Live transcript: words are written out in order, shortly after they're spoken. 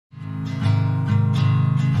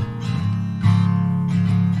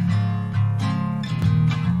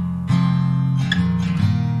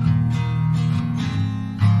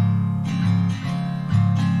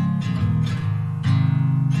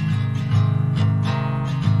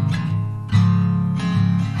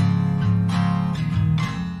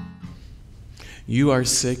You are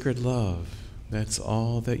sacred love. That's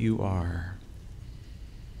all that you are.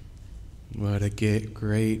 What a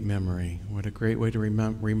great memory. What a great way to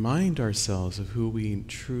remind ourselves of who we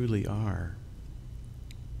truly are.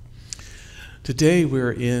 Today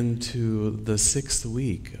we're into the 6th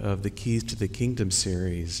week of the Keys to the Kingdom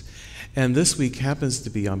series, and this week happens to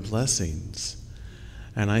be on blessings.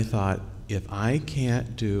 And I thought, if I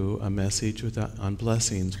can't do a message on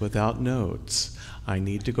blessings without notes, I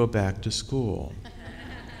need to go back to school.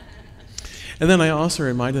 And then I also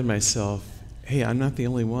reminded myself, hey, I'm not the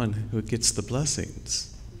only one who gets the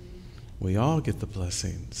blessings. We all get the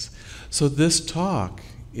blessings. So this talk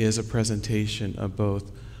is a presentation of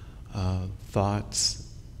both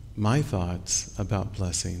my thoughts about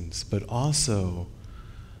blessings, but also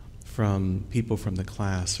from people from the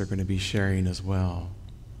class are going to be sharing as well.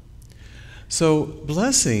 So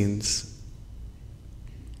blessings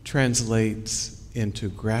translates into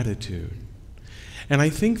gratitude. And I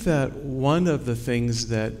think that one of the things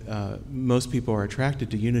that most people are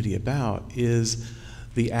attracted to Unity about is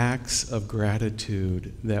the acts of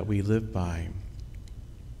gratitude that we live by.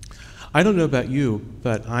 I don't know about you,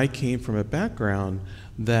 but I came from a background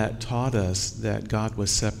that taught us that God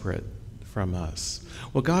was separate from us.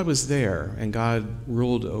 Well, God was there, and God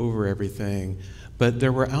ruled over everything, but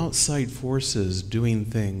there were outside forces doing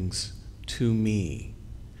things to me.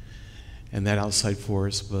 And that outside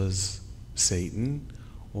force was Satan,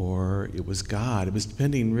 or it was God. It was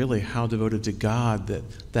depending really how devoted to God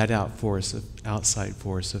that outside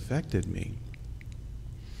force affected me.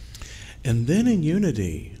 And then in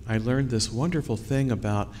Unity, I learned this wonderful thing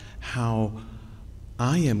about how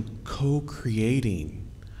I am co-creating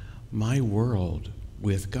my world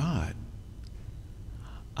with God.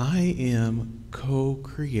 I am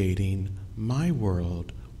co-creating my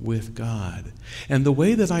world with God. And the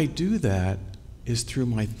way that I do that is through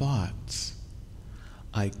my thoughts.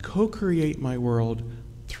 I co-create my world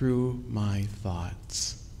through my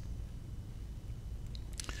thoughts.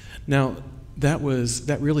 Now, that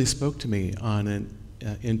really spoke to me on an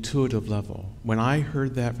intuitive level. When I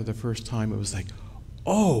heard that for the first time, it was like,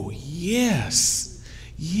 oh, yes,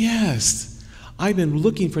 yes. I've been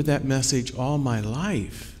looking for that message all my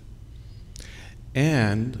life.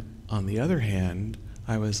 And on the other hand,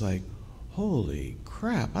 I was like, holy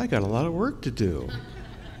crap, I got a lot of work to do.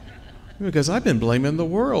 Because I've been blaming the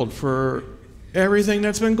world for everything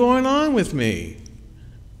that's been going on with me.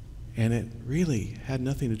 And it really had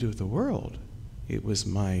nothing to do with the world. It was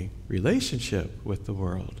my relationship with the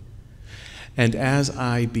world. And as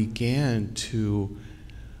I began to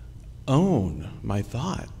own my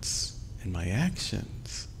thoughts and my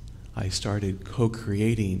actions, I started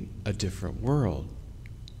co-creating a different world.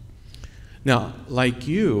 Now, like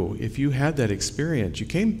you, if you had that experience, you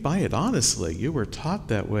came by it honestly. You were taught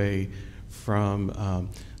that way from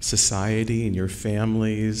society and your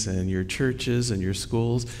families and your churches and your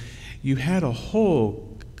schools. You had a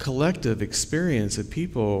whole collective experience of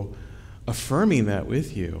people affirming that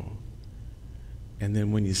with you. And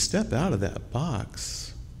then when you step out of that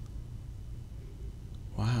box,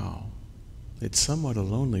 wow, it's somewhat a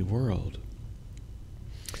lonely world.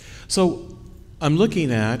 So I'm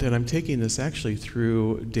looking at, and I'm taking this actually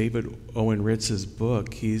through David Owen Ritz's book,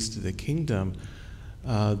 Keys to the Kingdom,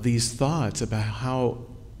 these thoughts about how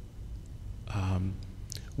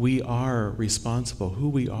we are responsible, who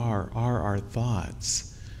we are our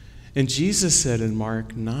thoughts. And Jesus said in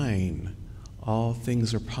Mark 9, all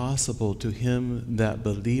things are possible to him that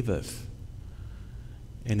believeth.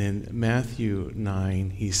 And in Matthew 9,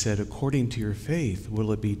 he said, according to your faith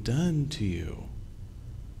will it be done to you.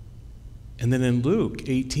 And then in Luke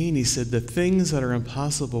 18, he said, the things that are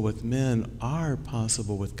impossible with men are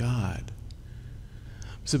possible with God.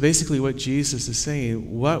 So basically what Jesus is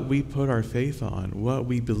saying, what we put our faith on, what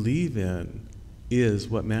we believe in, is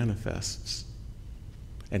what manifests.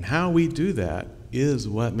 And how we do that is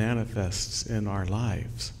what manifests in our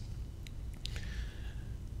lives.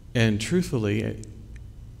 And truthfully,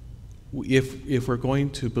 if we're going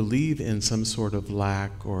to believe in some sort of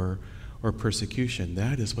lack or persecution,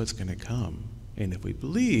 that is what's going to come. And if we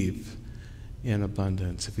believe in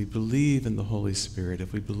abundance, if we believe in the Holy Spirit,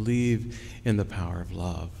 if we believe in the power of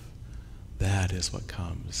love, that is what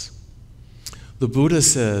comes. The Buddha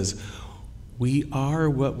says, we are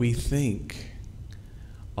what we think.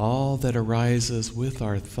 All that arises with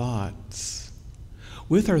our thoughts.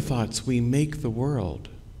 With our thoughts, we make the world.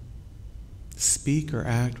 Speak or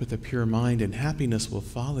act with a pure mind, and happiness will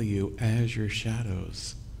follow you as your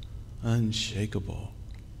shadows, unshakable.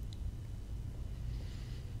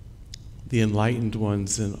 The enlightened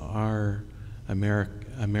ones in our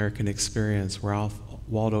American experience were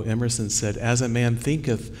Waldo Emerson said, "As a man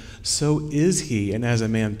thinketh, so is he, and as a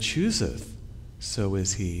man chooseth, so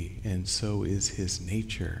is he, and so is his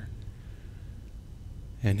nature."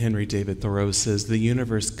 And Henry David Thoreau says, "The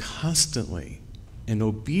universe constantly and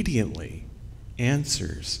obediently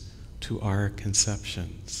answers to our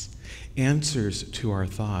conceptions, answers to our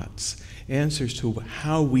thoughts, answers to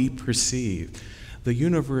how we perceive. The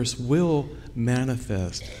universe will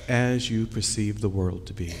manifest as you perceive the world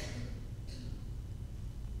to be."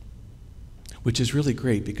 Which is really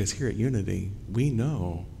great, because here at Unity, we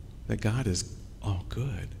know that God is all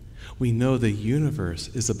good. We know the universe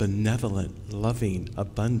is a benevolent, loving,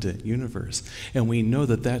 abundant universe. And we know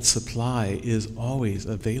that that supply is always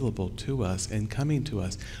available to us and coming to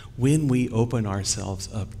us when we open ourselves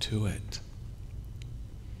up to it.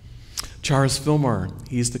 Charles Fillmore,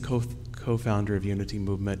 he's the co-founder of Unity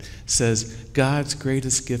Movement, says, "God's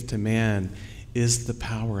greatest gift to man is the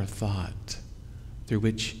power of thought, through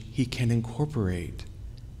which he can incorporate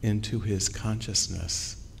into his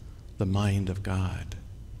consciousness the mind of God."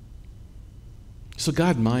 So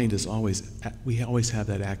God's mind is always, we always have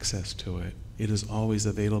that access to it. It is always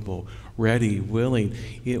available, ready, willing.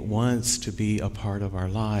 It wants to be a part of our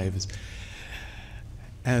lives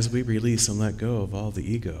as we release and let go of all the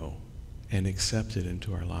ego and accept it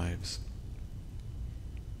into our lives.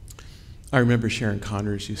 I remember Sharon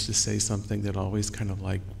Connors used to say something that always kind of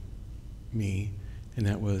like me, and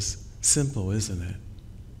that was, "Simple, isn't it?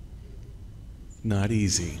 Not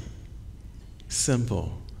easy.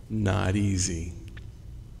 Simple, not easy."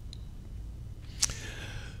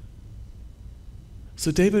 So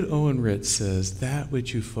David Owen Ritz says, "That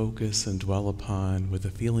which you focus and dwell upon with a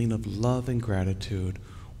feeling of love and gratitude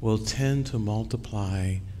will tend to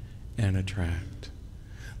multiply and attract."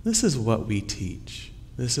 This is what we teach.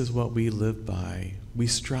 This is what we live by. We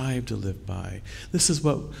strive to live by. This is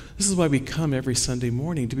why we come every Sunday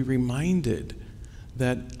morning, to be reminded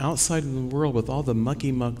that outside in the world, with all the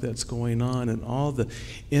mucky muck that's going on and all the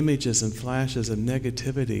images and flashes of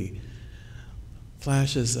negativity,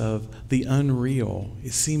 flashes of the unreal,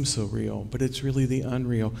 it seems so real, but it's really the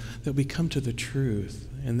unreal, that we come to the truth,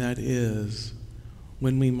 and that is,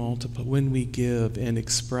 when we multiply, when we give and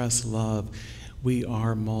express love, we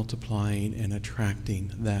are multiplying and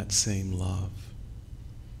attracting that same love.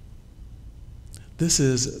 This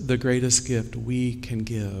is the greatest gift we can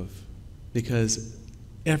give, because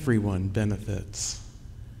everyone benefits,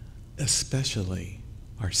 especially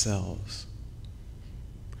ourselves.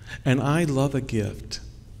 And I love a gift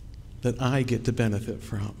that I get to benefit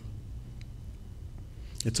from.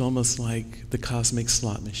 It's almost like the cosmic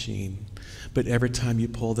slot machine, but every time you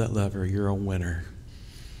pull that lever, you're a winner.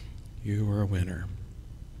 You are a winner.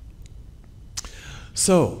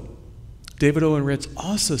 So, David Owen Ritz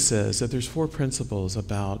also says that there's 4 principles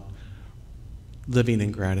about living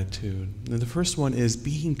in gratitude. And the first one is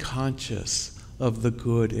being conscious of the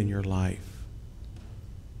good in your life.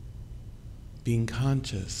 Being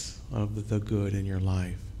conscious of the good in your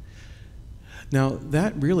life. Now,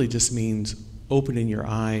 that really just means opening your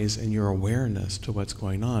eyes and your awareness to what's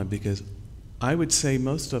going on, because I would say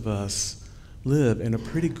most of us live in a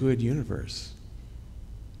pretty good universe.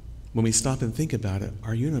 When we stop and think about it,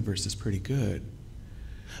 our universe is pretty good.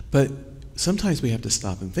 But sometimes we have to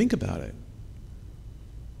stop and think about it.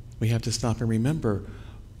 We have to stop and remember,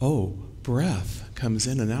 oh, breath comes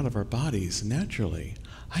in and out of our bodies naturally.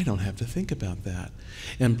 I don't have to think about that.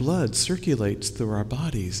 And blood circulates through our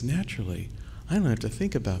bodies naturally. I don't have to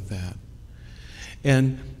think about that.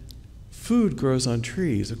 And food grows on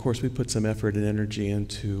trees. Of course, we put some effort and energy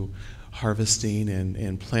into harvesting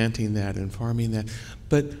and planting that and farming that.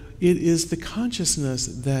 But it is the consciousness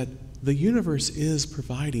that the universe is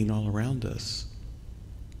providing all around us.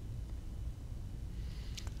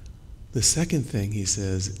 The second thing, he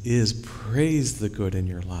says, is praise the good in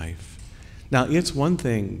your life. Now, it's one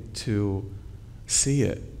thing to see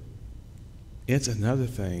it. It's another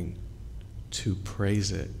thing to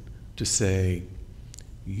praise it, to say,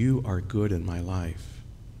 you are good in my life.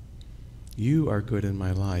 You are good in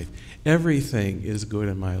my life. Everything is good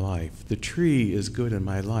in my life. The tree is good in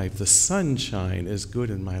my life. The sunshine is good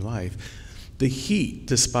in my life. The heat,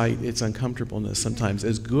 despite its uncomfortableness sometimes,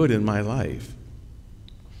 is good in my life.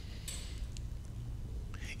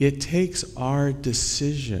 It takes our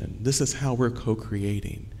decision, this is how we're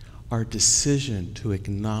co-creating, our decision to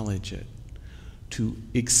acknowledge it, to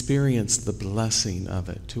experience the blessing of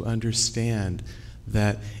it, to understand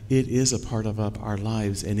that it is a part of our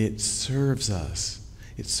lives and it serves us.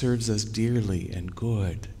 It serves us dearly and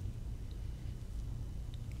good.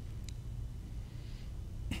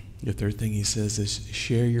 The third thing he says is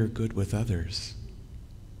share your good with others.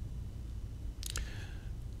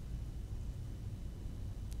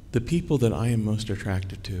 The people that I am most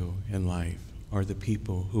attracted to in life are the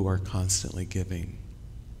people who are constantly giving.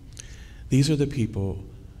 These are the people,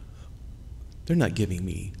 they're not giving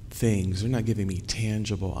me things, they're not giving me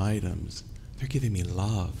tangible items. They're giving me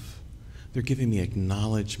love. They're giving me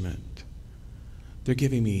acknowledgement. They're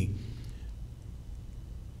giving me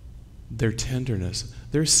their tenderness.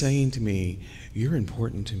 They're saying to me, you're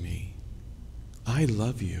important to me. I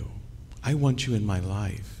love you. I want you in my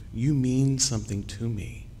life. You mean something to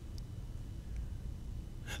me.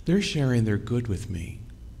 They're sharing their good with me.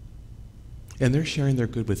 And they're sharing their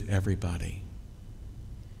good with everybody.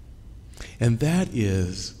 And that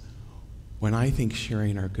is, when I think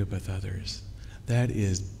sharing our good with others, that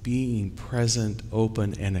is being present,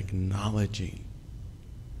 open, and acknowledging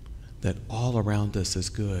that all around us is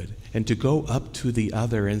good. And to go up to the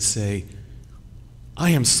other and say, I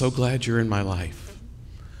am so glad you're in my life.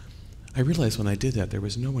 I realized when I did that, there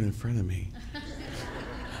was no one in front of me.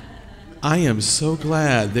 I am so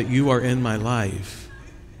glad that you are in my life.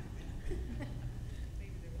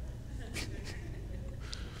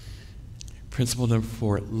 Principle number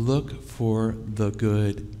 4, look for the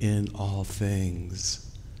good in all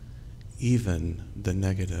things, even the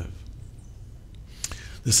negative.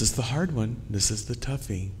 This is the hard one. This is the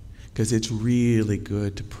toughie, because it's really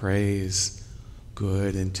good to praise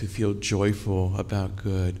good and to feel joyful about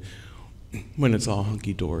good when it's all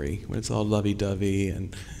hunky-dory, when it's all lovey-dovey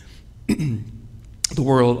and the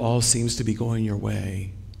world all seems to be going your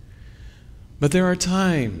way. But there are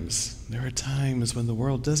times when the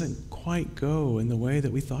world doesn't quite go in the way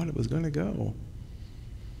that we thought it was going to go.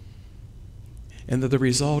 And that the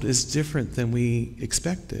result is different than we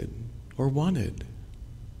expected or wanted.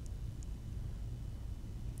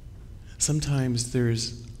 Sometimes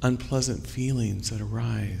there's unpleasant feelings that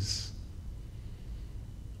arise.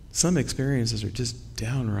 Some experiences are just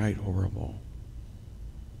downright horrible.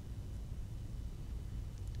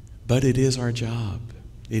 But it is our job.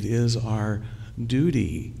 It is our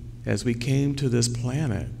duty as we came to this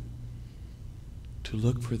planet to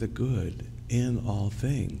look for the good in all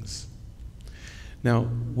things. Now,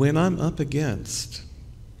 when I'm up against,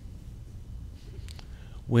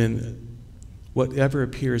 when whatever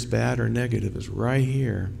appears bad or negative is right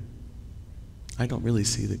here, I don't really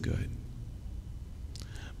see the good.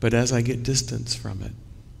 But as I get distance from it,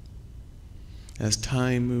 as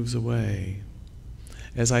time moves away,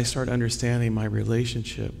 as I start understanding my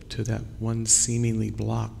relationship to that one seemingly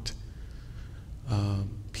blocked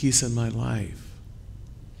piece in my life,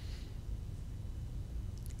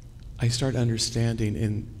 I start understanding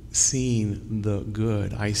and seeing the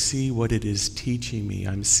good. I see what it is teaching me.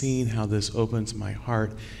 I'm seeing how this opens my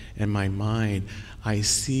heart and my mind. I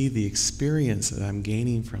see the experience that I'm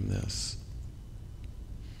gaining from this.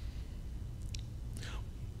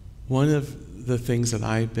 One of the things that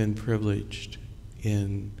I've been privileged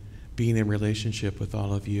in being in relationship with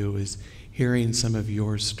all of you is hearing some of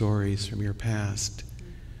your stories from your past.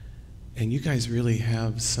 And you guys really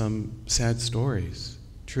have some sad stories,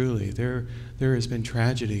 truly. There has been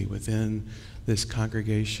tragedy within this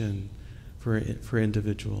congregation for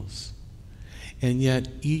individuals. And yet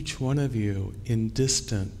each one of you in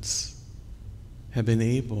distance have been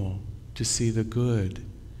able to see the good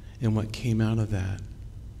in what came out of that.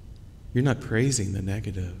 You're not praising the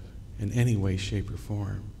negative in any way, shape, or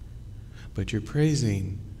form, but you're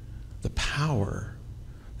praising the power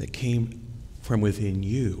that came from within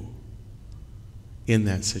you in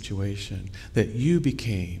that situation, that you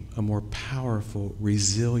became a more powerful,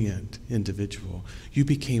 resilient individual. You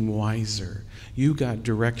became wiser. You got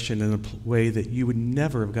direction in a way that you would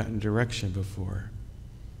never have gotten direction before.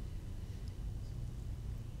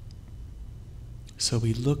 So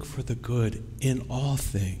we look for the good in all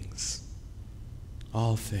things,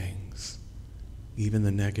 even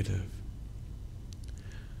the negative.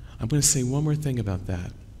 I'm going to say one more thing about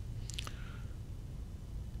that.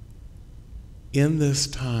 In this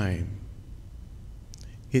time,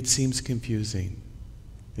 it seems confusing.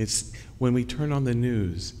 When we turn on the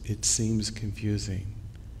news, it seems confusing.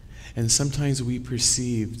 And sometimes we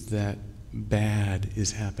perceive that bad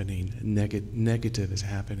is happening, negative is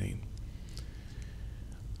happening.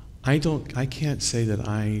 I can't say that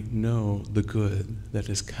I know the good that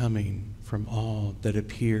is coming from all that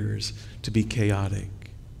appears to be chaotic.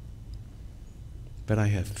 But I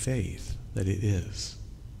have faith that it is.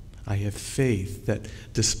 I have faith that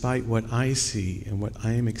despite what I see and what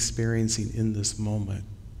I am experiencing in this moment,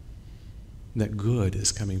 that good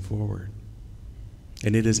is coming forward.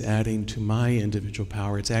 And it is adding to my individual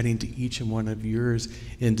power. It's adding to each and one of yours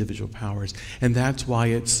individual powers. And that's why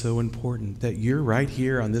it's so important that you're right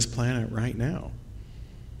here on this planet right now.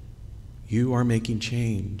 You are making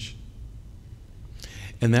change.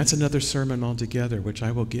 And that's another sermon altogether, which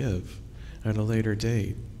I will give at a later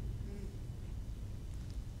date.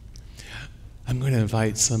 I'm going to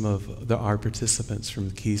invite some of our participants from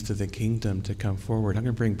the Keys to the Kingdom to come forward. I'm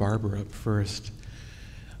going to bring Barbara up first.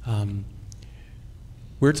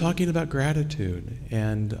 We're talking about gratitude,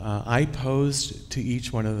 and I posed to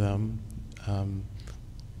each one of them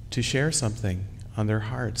to share something on their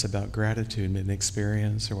hearts about gratitude, an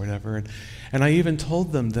experience or whatever. And I even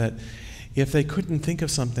told them that if they couldn't think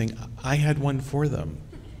of something, I had one for them.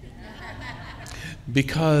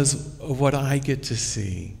 Because of what I get to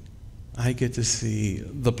see. I get to see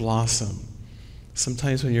the blossom.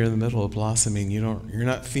 Sometimes when you're in the middle of blossoming, you're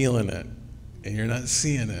not feeling it, and you're not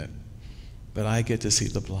seeing it. But I get to see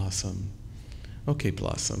the blossom. Okay,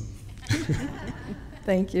 blossom.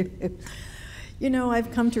 Thank you. You know,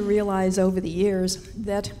 I've come to realize over the years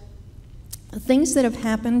that things that have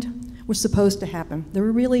happened were supposed to happen. There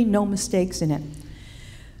were really no mistakes in it.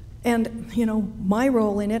 And, you know, my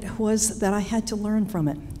role in it was that I had to learn from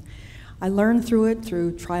it. I learned through it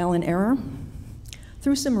through trial and error,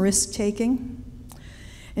 through some risk-taking,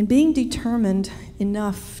 and being determined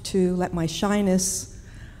enough to let my shyness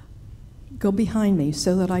go behind me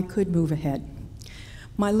so that I could move ahead.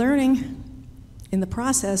 My learning in the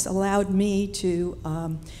process allowed me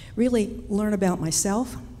to really learn about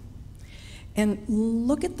myself and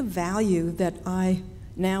look at the value that I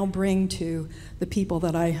now bring to the people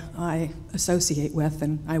that I associate with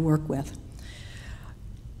and I work with.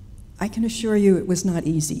 I can assure you it was not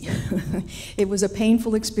easy. It was a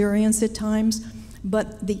painful experience at times,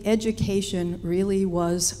 but the education really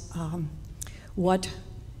was what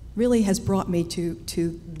really has brought me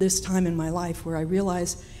to this time in my life where I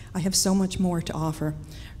realize I have so much more to offer.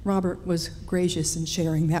 Robert was gracious in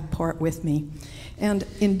sharing that part with me. And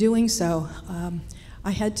in doing so,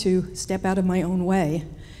 I had to step out of my own way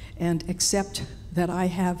and accept that I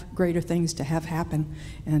have greater things to have happen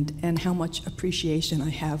and how much appreciation I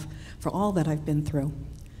have for all that I've been through.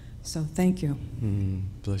 So thank you.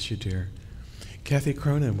 Bless you, dear. Kathy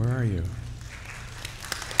Cronin, where are you?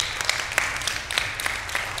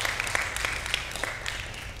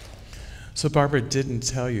 So Barbara didn't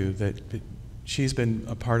tell you that she's been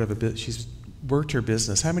a part of a bit. She's worked her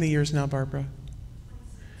business. How many years now, Barbara?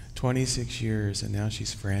 26 years, and now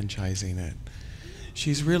she's franchising it.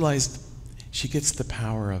 She's realized she gets the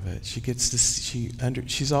power of it. She gets this.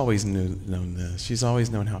 She's always known this. She's always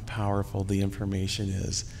known how powerful the information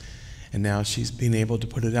is, and now she's been able to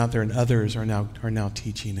put it out there, and others are now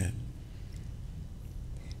teaching it.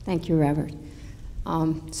 Thank you, Robert.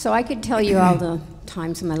 So I could tell you all the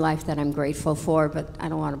times in my life that I'm grateful for, but I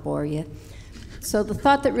don't want to bore you. So the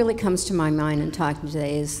thought that really comes to my mind in talking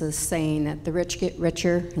today is the saying that the rich get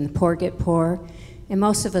richer and the poor get poorer. And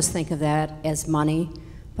most of us think of that as money,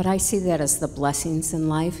 but I see that as the blessings in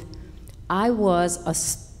life. I was a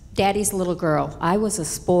daddy's little girl. I was a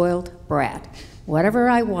spoiled brat. Whatever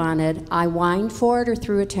I wanted, I whined for it or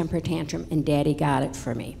threw a temper tantrum, and daddy got it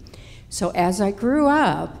for me. So as I grew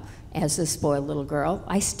up, as a spoiled little girl,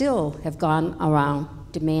 I still have gone around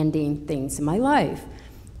demanding things in my life.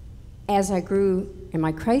 As I grew in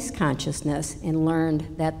my Christ consciousness and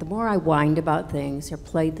learned that the more I whined about things or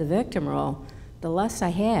played the victim role, the less I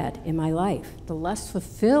had in my life, the less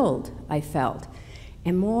fulfilled I felt.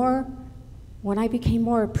 And when I became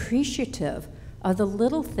more appreciative of the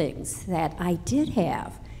little things that I did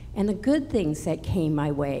have and the good things that came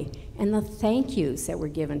my way and the thank yous that were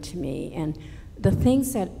given to me and the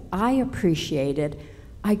things that I appreciated,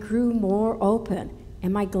 I grew more open,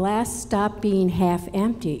 and my glass stopped being half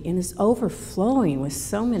empty and is overflowing with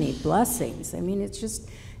so many blessings. I mean, it just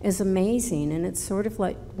is amazing, and it's sort of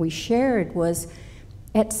like we shared was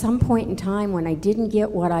at some point in time when I didn't get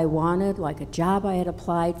what I wanted, like a job I had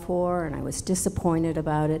applied for, and I was disappointed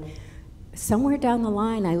about it, somewhere down the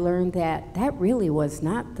line I learned that that really was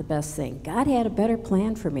not the best thing. God had a better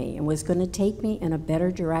plan for me and was going to take me in a better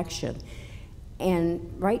direction.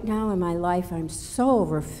 And right now in my life, I'm so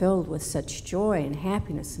overfilled with such joy and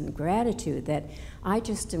happiness and gratitude that I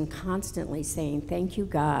just am constantly saying, thank you,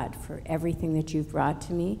 God, for everything that you've brought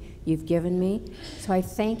to me, you've given me. So I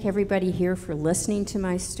thank everybody here for listening to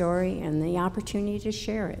my story and the opportunity to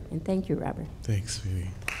share it. And thank you, Robert. Thanks, sweetie.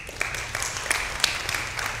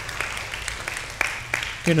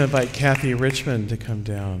 I'm going to invite Kathy Richmond to come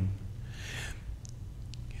down.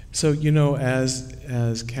 So, you know,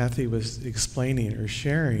 as Kathy was explaining or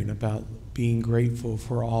sharing about being grateful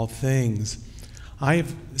for all things,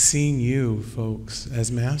 I've seen you folks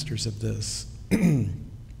as masters of this.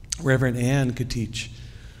 Reverend Ann could teach.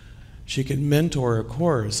 She could mentor a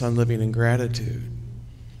course on living in gratitude.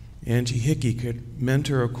 Angie Hickey could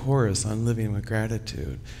mentor a chorus on living with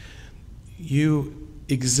gratitude. You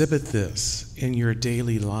exhibit this in your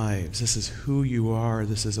daily lives. This is who you are.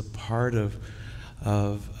 This is a part of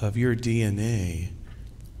your DNA.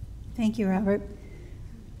 Thank you, Robert.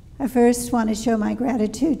 I first want to show my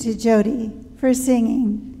gratitude to Jody for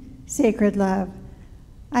singing Sacred Love.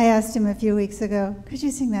 I asked him a few weeks ago, could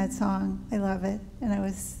you sing that song? I love it. And I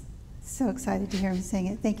was so excited to hear him sing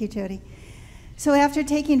it. Thank you, Jody. So after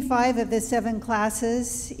taking 5 of the 7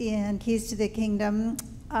 classes in Keys to the Kingdom,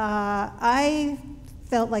 I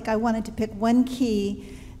felt like I wanted to pick one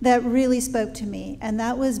key that really spoke to me, and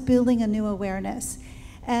that was building a new awareness.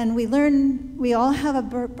 And we all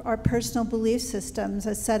have our personal belief systems,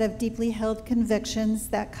 a set of deeply held convictions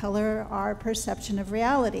that color our perception of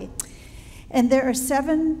reality. And there are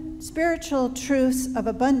 7 spiritual truths of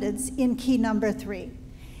abundance in key number 3.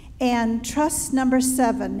 And trust number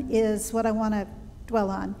 7 is what I want to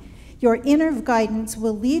dwell on. Your inner guidance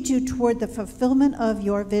will lead you toward the fulfillment of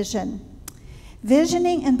your vision.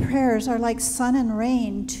 Visioning and prayers are like sun and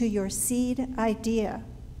rain to your seed idea.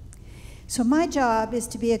 So my job is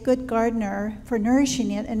to be a good gardener for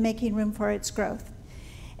nourishing it and making room for its growth.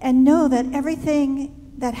 And know that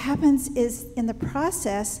everything that happens is in the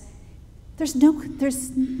process, there's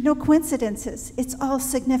no coincidences. It's all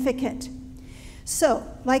significant. So,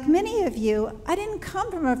 like many of you, I didn't come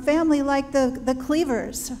from a family like the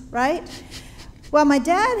Cleavers, right? Well, my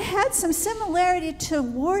dad had some similarity to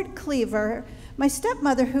Ward Cleaver. My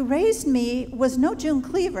stepmother, who raised me, was no June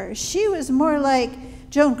Cleaver. She was more like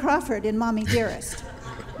Joan Crawford in Mommy Dearest,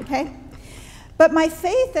 okay? But my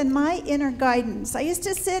faith and my inner guidance, I used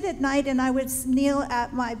to sit at night and I would kneel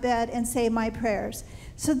at my bed and say my prayers.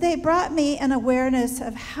 So they brought me an awareness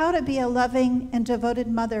of how to be a loving and devoted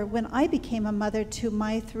mother when I became a mother to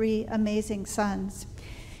my 3 amazing sons.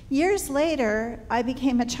 Years later, I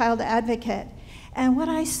became a child advocate. And what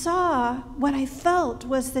I saw, what I felt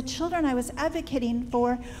was the children I was advocating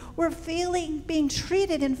for were being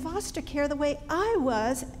treated in foster care the way I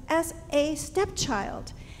was as a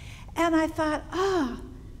stepchild. And I thought,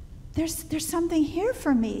 there's something here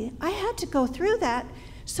for me. I had to go through that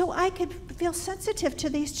so I could feel sensitive to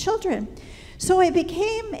these children. So I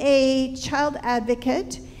became a child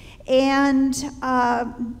advocate, and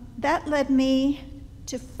that led me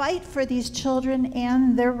to fight for these children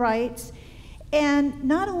and their rights. And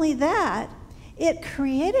not only that, it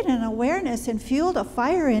created an awareness and fueled a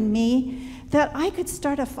fire in me that I could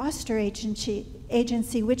start a foster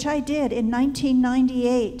agency, which I did in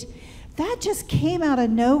 1998. That just came out of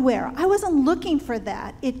nowhere. I wasn't looking for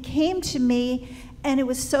that. It came to me, and it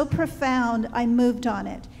was so profound, I moved on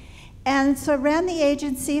it. And so I ran the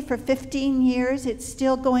agency for 15 years. It's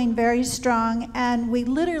still going very strong, and we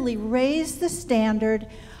literally raised the standard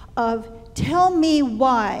of tell me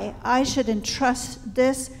why I should entrust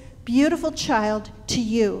this beautiful child to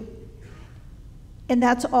you. And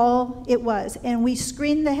that's all it was. And we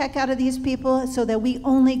screened the heck out of these people so that we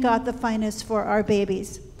only got the finest for our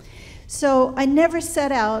babies. So I never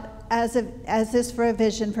set out as this for a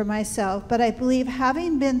vision for myself, but I believe,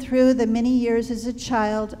 having been through the many years as a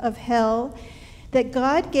child of hell, that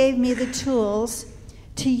God gave me the tools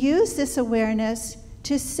to use this awareness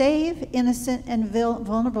to save innocent and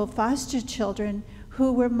vulnerable foster children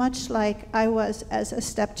who were much like I was as a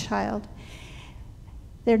stepchild.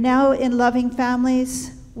 They're now in loving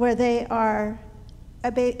families where they are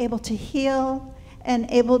able to heal and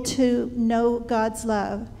able to know God's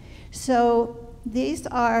love. So these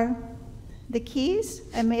are the keys.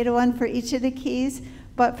 I made one for each of the keys,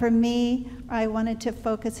 but for me, I wanted to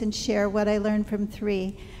focus and share what I learned from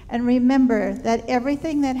 3. And remember that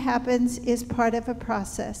everything that happens is part of a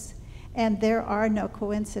process, and there are no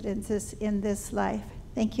coincidences in this life.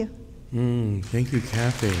 Thank you. Thank you,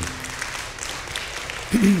 Kathy.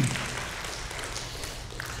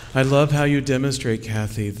 I love how you demonstrate,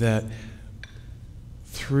 Kathy, that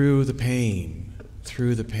through the pain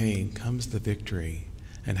comes the victory,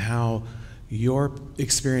 and how your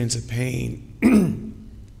experience of pain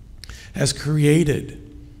has created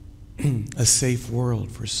a safe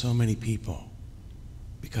world for so many people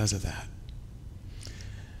because of that.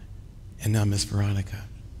 And now Miss Veronica.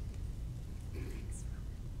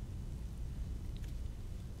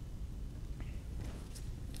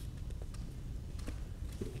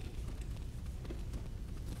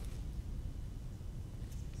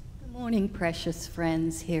 Good morning, precious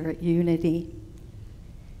friends here at Unity.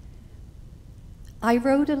 I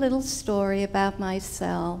wrote a little story about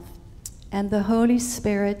myself, and the Holy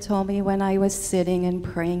Spirit told me when I was sitting and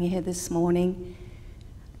praying here this morning,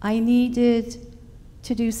 I needed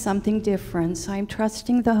to do something different. So I'm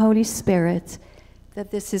trusting the Holy Spirit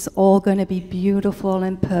that this is all going to be beautiful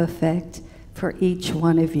and perfect for each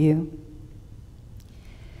one of you.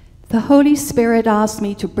 The Holy Spirit asked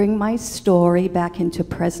me to bring my story back into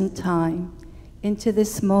present time, into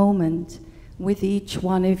this moment with each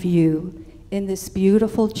one of you in this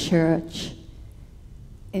beautiful church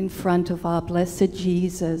in front of our blessed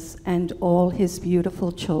Jesus and all his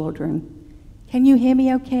beautiful children. Can you hear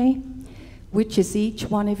me okay? Which is each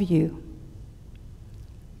one of you.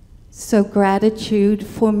 So gratitude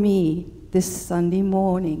for me this Sunday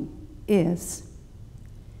morning is,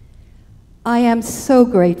 I am so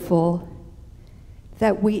grateful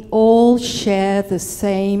that we all share the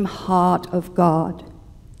same heart of God,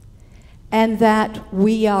 and that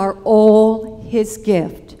we are all his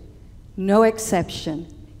gift, no exception,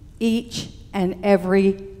 each and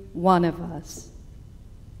every one of us.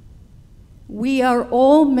 We are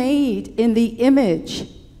all made in the image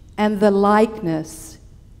and the likeness,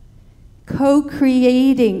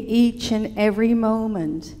 co-creating each and every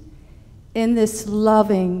moment in this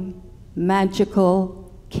loving,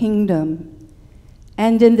 magical kingdom,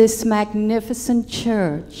 and in this magnificent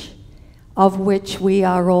church of which we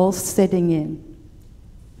are all sitting in.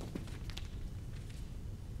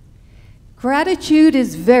 Gratitude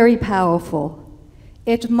is very powerful.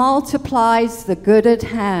 It multiplies the good at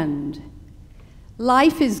hand.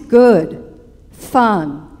 Life is good,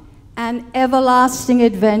 fun, and everlasting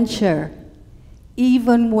adventure,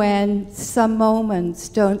 even when some moments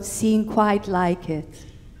don't seem quite like it.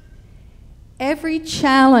 Every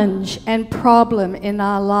challenge and problem in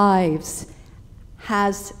our lives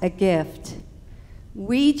has a gift.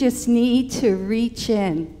 We just need to reach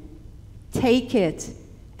in, take it,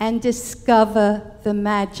 and discover the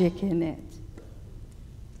magic in it.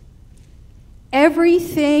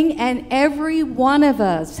 Everything and every one of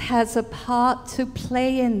us has a part to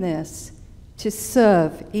play in this, to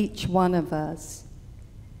serve each one of us.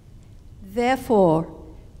 Therefore,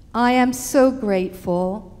 I am so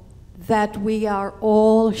grateful that we are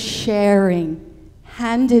all sharing,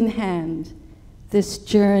 hand in hand, this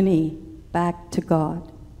journey back to God.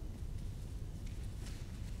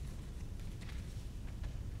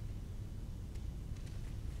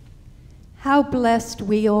 How blessed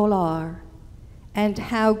we all are, and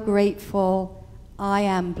how grateful I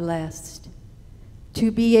am blessed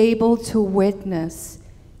to be able to witness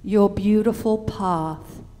your beautiful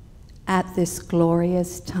path at this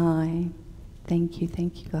glorious time. Thank you,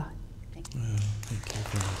 God. Thank you. Thank you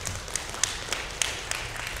very much.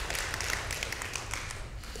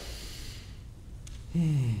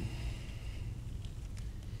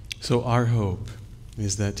 So our hope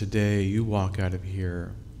is that today you walk out of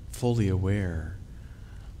here fully aware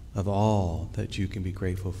of all that you can be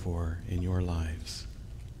grateful for in your lives,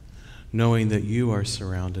 knowing that you are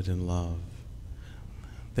surrounded in love,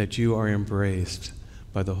 that you are embraced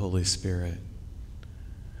by the Holy Spirit,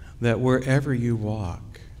 that wherever you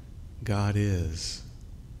walk, God is,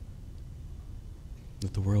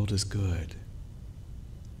 that the world is good,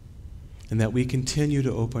 and that we continue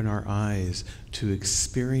to open our eyes to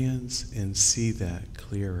experience and see that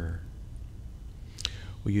clearer.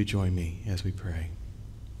 Will you join me as we pray?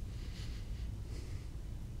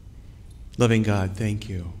 Loving God, thank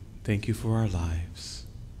you. Thank you for our lives.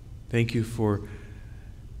 Thank you for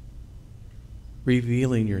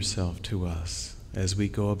revealing yourself to us as we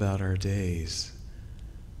go about our days,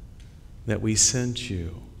 that we sense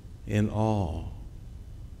you in all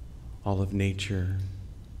of nature,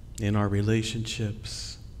 in our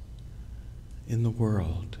relationships, in the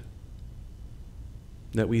world,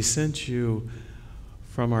 that we sense you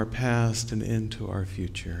from our past and into our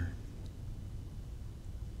future.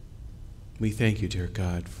 We thank you, dear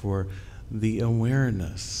God, for the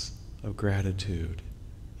awareness of gratitude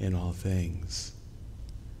in all things.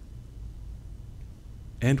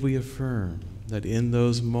 And we affirm that in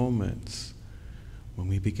those moments when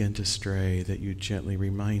we begin to stray, that you gently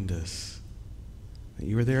remind us that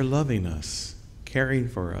you are there loving us, caring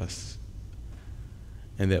for us,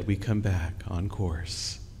 and that we come back on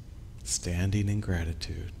course, standing in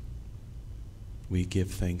gratitude. We give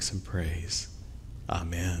thanks and praise.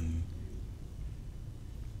 Amen.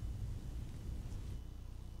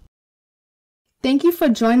 Thank you for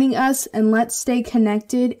joining us, and let's stay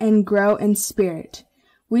connected and grow in spirit.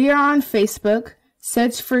 We are on Facebook.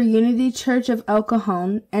 Search for Unity Church of El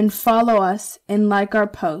Cajon and follow us and like our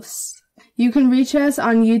posts. You can reach us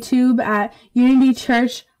on YouTube at Unity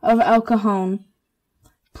Church of El Cajon.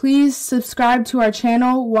 Please subscribe to our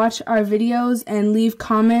channel, watch our videos, and leave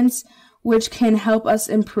comments which can help us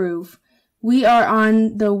improve. We are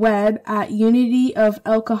on the web at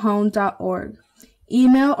unityofelcajon.org.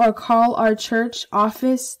 Email or call our church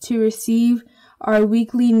office to receive our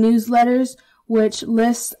weekly newsletters, which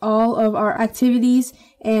lists all of our activities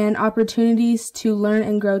and opportunities to learn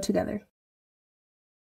and grow together.